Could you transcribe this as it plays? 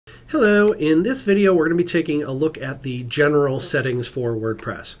Hello, in this video we're going to be taking a look at the general settings for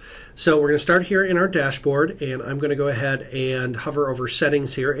WordPress. So we're going to start here in our dashboard, and I'm going to go ahead and hover over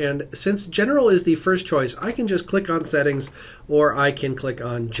settings here, and since general is the first choice, I can just click on settings or I can click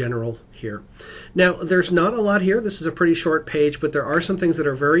on general here. Now there's not a lot here, this is a pretty short page, but there are some things that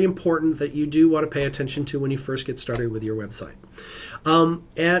are very important that you do want to pay attention to when you first get started with your website.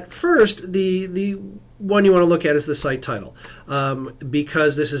 At first, the one you want to look at is the site title.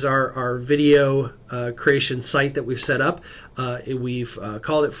 Because this is our video creation site that we've set up, we've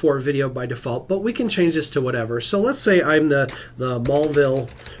called it for video by default, but we can change this to whatever. So let's say I'm the Mallville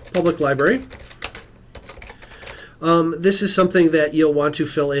Public Library. This is something that you'll want to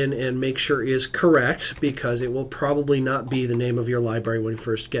fill in and make sure is correct, because it will probably not be the name of your library when you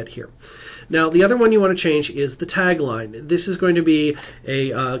first get here. Now, the other one you want to change is the tagline. This is going to be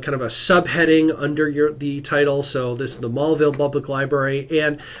a kind of a subheading under the title. So this is the Mallville Public Library,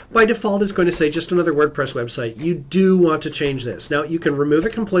 and by default it's going to say just another WordPress website. You do want to change this. Now, you can remove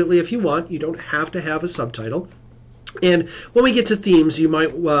it completely if you want. You don't have to have a subtitle. And when we get to themes, you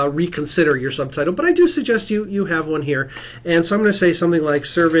might reconsider your subtitle, but I do suggest you have one here. And so I'm going to say something like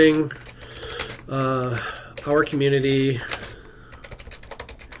serving our community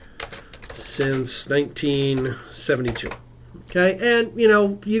since 1972. Okay, and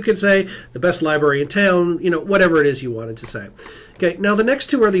you could say the best library in town, whatever it is you wanted to say. Okay, now the next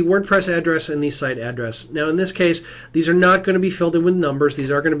two are the WordPress address and the site address. Now in this case, these are not going to be filled in with numbers. These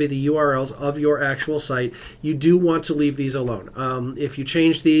are going to be the URLs of your actual site. You do want to leave these alone. If you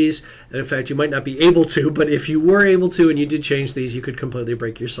change these, and in fact you might not be able to, but if you were able to and you did change these, you could completely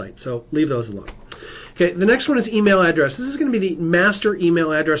break your site. So leave those alone. Okay, the next one is email address. This is going to be the master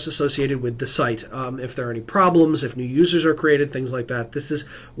email address associated with the site. If there are any problems, if new users are created, things like that, this is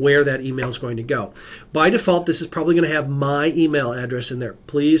where that email is going to go. By default, this is probably going to have my email address in there.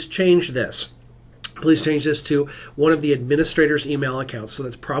 Please change this. Please change this to one of the administrator's email accounts. So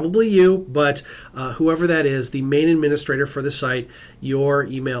that's probably you, but whoever that is, the main administrator for the site, your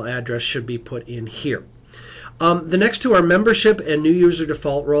email address should be put in here. The next two are membership and new user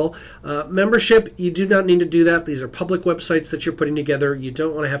default role. Membership, you do not need to do that. These are public websites that you're putting together. You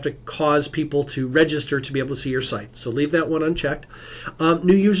don't want to have to cause people to register to be able to see your site. So leave that one unchecked.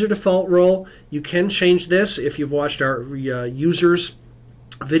 New user default role, you can change this. If you've watched our users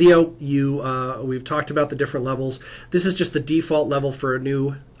video, we've talked about the different levels. This is just the default level for a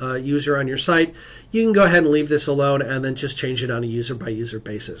new user on your site. You can go ahead and leave this alone and then just change it on a user by user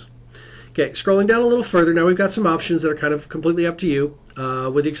basis. Okay, scrolling down a little further, now we've got some options that are kind of completely up to you,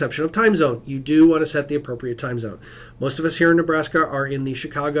 with the exception of time zone. You do want to set the appropriate time zone. Most of us here in Nebraska are in the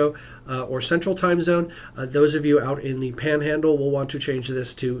Chicago or Central time zone. Those of you out in the Panhandle will want to change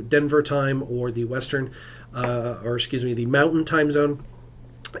this to Denver time or the Western, the Mountain time zone.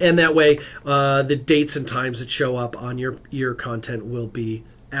 And that way, the dates and times that show up on your content will be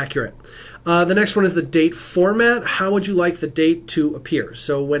accurate. The next one is the date format. How would you like the date to appear?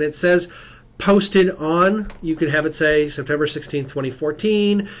 So when it says posted on, you could have it say September 16th,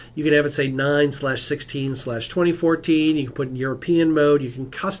 2014. You can have it say 9/16/2014. You can put in European mode. You can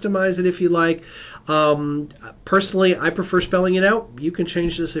customize it if you like. Personally, I prefer spelling it out. You can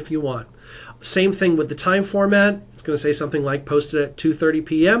change this if you want. Same thing with the time format. It's going to say something like posted at 2:30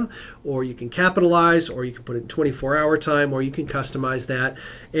 p.m. or you can capitalize, or you can put it in 24-hour time, or you can customize that.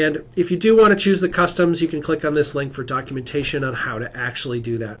 And if you do want to choose the customs, you can click on this link for documentation on how to actually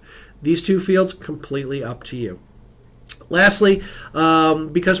do that. These two fields, completely up to you. Lastly,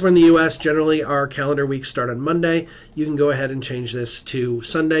 because we're in the U.S., generally our calendar weeks start on Monday. You can go ahead and change this to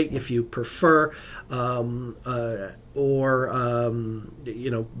Sunday if you prefer, or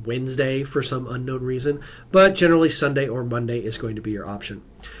Wednesday for some unknown reason. But generally Sunday or Monday is going to be your option.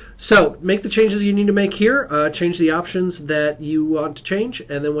 So make the changes you need to make here. Change the options that you want to change,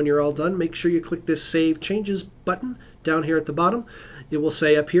 and then when you're all done, make sure you click this Save Changes button down here at the bottom. It will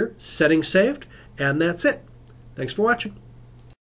say up here, Settings Saved, and that's it. Thanks for watching.